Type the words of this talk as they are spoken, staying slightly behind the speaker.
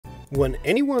When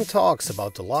anyone talks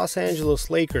about the Los Angeles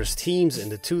Lakers teams in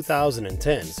the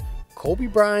 2010s, Kobe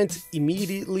Bryant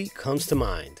immediately comes to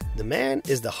mind. The man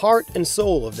is the heart and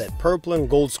soul of that purple and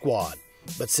gold squad.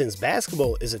 But since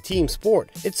basketball is a team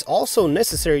sport, it's also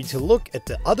necessary to look at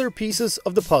the other pieces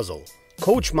of the puzzle.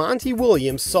 Coach Monty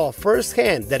Williams saw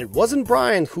firsthand that it wasn't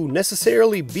Bryant who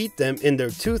necessarily beat them in their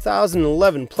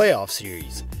 2011 playoff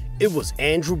series. It was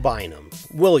Andrew Bynum.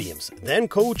 Williams, then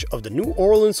coach of the New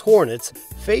Orleans Hornets,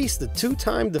 faced the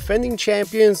two-time defending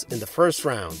champions in the first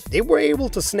round. They were able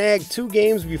to snag 2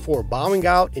 games before bowing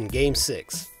out in Game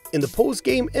 6. In the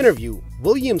post-game interview,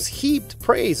 Williams heaped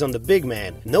praise on the big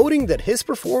man, noting that his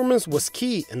performance was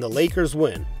key in the Lakers'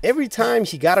 win. Every time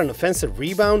he got an offensive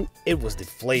rebound, it was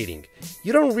deflating.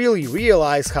 You don't really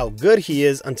realize how good he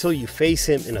is until you face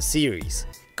him in a series.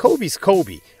 Kobe's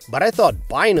Kobe, but I thought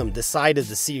Bynum decided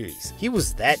the series. He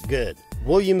was that good,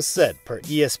 Williams said per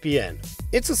ESPN.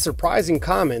 It's a surprising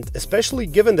comment, especially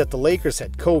given that the Lakers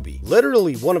had Kobe,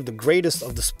 literally one of the greatest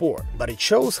of the sport, but it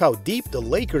shows how deep the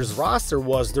Lakers roster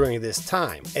was during this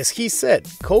time. As he said,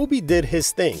 Kobe did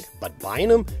his thing, but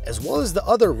Bynum, as well as the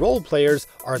other role players,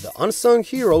 are the unsung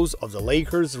heroes of the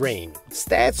Lakers' reign.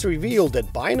 Stats revealed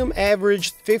that Bynum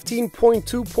averaged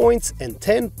 15.2 points and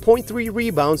 10.3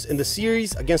 rebounds in the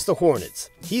series against the Hornets.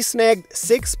 He snagged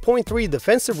 6.3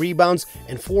 defensive rebounds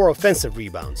and 4 offensive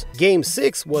rebounds. Game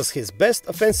 6 was his best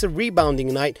offensive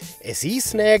rebounding night as he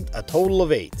snagged a total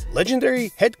of 8.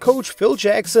 Legendary head coach Phil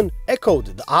Jackson echoed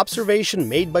the observation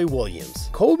made by Williams.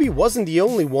 Kobe wasn't the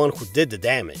only one who did the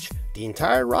damage. The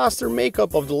entire roster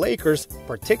makeup of the Lakers,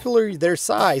 particularly their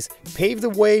size, paved the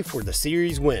way for the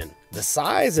series win. The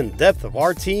size and depth of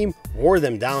our team wore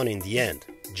them down in the end,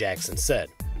 Jackson said.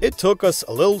 It took us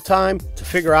a little time to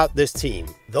figure out this team.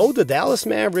 Though the Dallas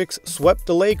Mavericks swept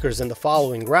the Lakers in the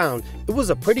following round, it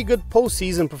was a pretty good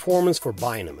postseason performance for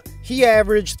Bynum. He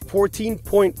averaged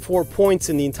 14.4 points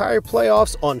in the entire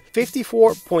playoffs on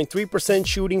 54.3%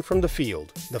 shooting from the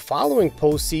field. The following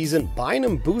postseason,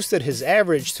 Bynum boosted his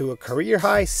average to a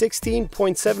career-high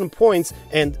 16.7 points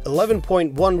and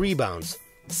 11.1 rebounds.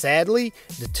 Sadly,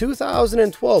 the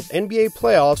 2012 NBA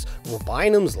playoffs were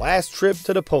Bynum's last trip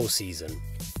to the postseason.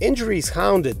 Injuries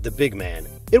hounded the big man.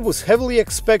 It was heavily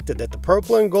expected that the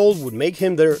purple and gold would make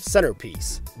him their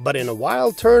centerpiece. But in a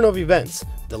wild turn of events,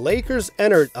 the Lakers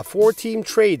entered a 4-team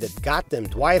trade that got them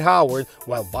Dwight Howard,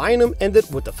 while Bynum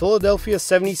ended with the Philadelphia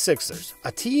 76ers,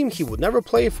 a team he would never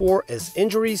play for as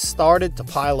injuries started to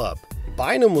pile up.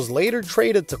 Bynum was later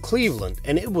traded to Cleveland,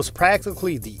 and it was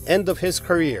practically the end of his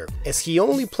career, as he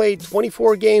only played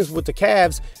 24 games with the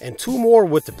Cavs and 2 more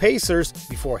with the Pacers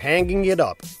before hanging it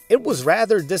up. It was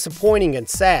rather disappointing and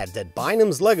sad that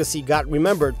Bynum's legacy got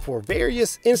remembered for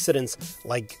various incidents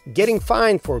like getting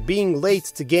fined for being late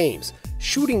to games,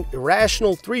 shooting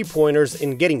irrational three-pointers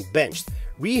and getting benched,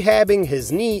 rehabbing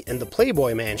his knee in the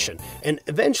Playboy Mansion, and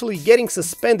eventually getting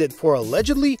suspended for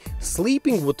allegedly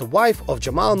sleeping with the wife of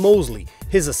Jamal Mosley,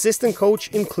 his assistant coach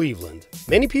in Cleveland.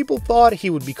 Many people thought he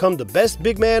would become the best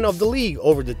big man of the league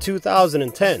over the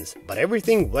 2010s, but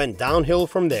everything went downhill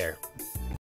from there.